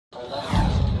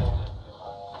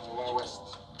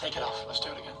Take it off. Let's do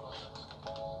it again.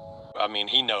 I mean,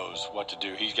 he knows what to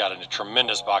do. He's got a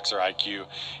tremendous boxer IQ.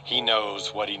 He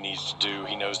knows what he needs to do.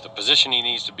 He knows the position he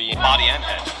needs to be in. Body and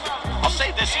head. I'll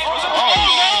say this.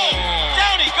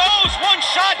 Down he goes. One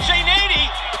shot.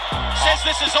 J80 says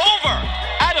this is over.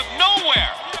 Out of nowhere.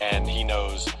 And he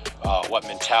knows what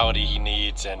mentality he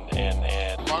needs and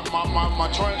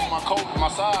My joint, my coat, my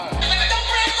side.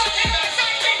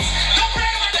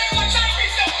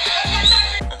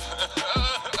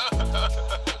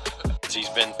 He's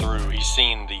been through, he's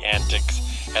seen the antics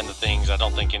and the things. I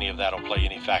don't think any of that will play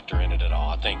any factor in it at all.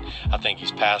 I think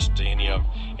he's past any of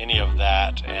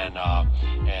that, and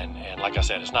like I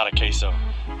said, it's not a case of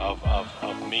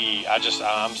me.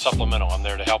 I'm supplemental. I'm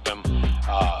there to help him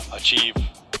achieve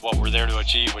what we're there to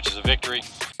achieve, which is a victory.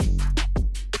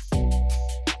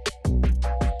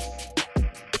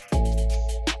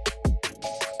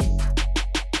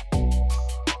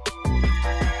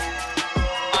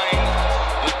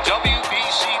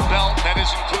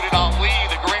 Included Ali,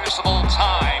 the greatest of all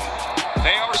time.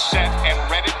 They are set and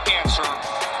ready to answer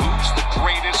who's the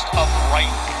greatest of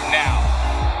right now.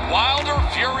 Wilder,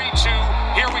 Fury 2,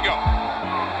 here we go.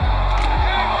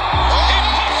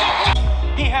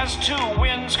 He has 2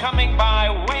 wins coming by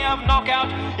way of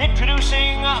knockout,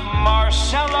 introducing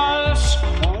Marcellus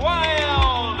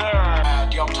Wilder.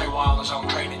 Deontay Wilder's own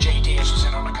trainer, DEAS, was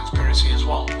in on a conspiracy as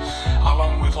well,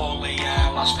 along with all the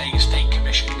Las Vegas State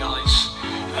Commission guys.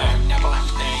 Never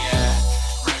left the room.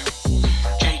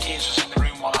 DEAS was in the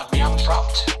room while I had my hands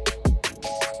wrapped.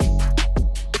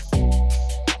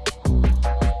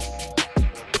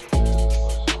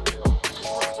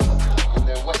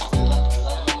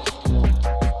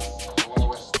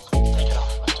 Take it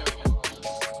off. Let's do it again.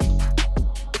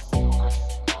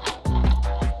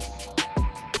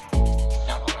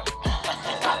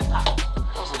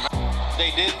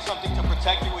 They did something to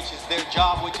protect you, which is their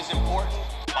job, which is important.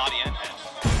 Body and head.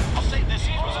 I'll say this.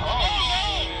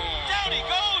 Down he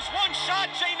goes. One shot.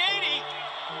 J80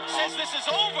 says this is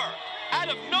over. Out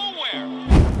of nowhere.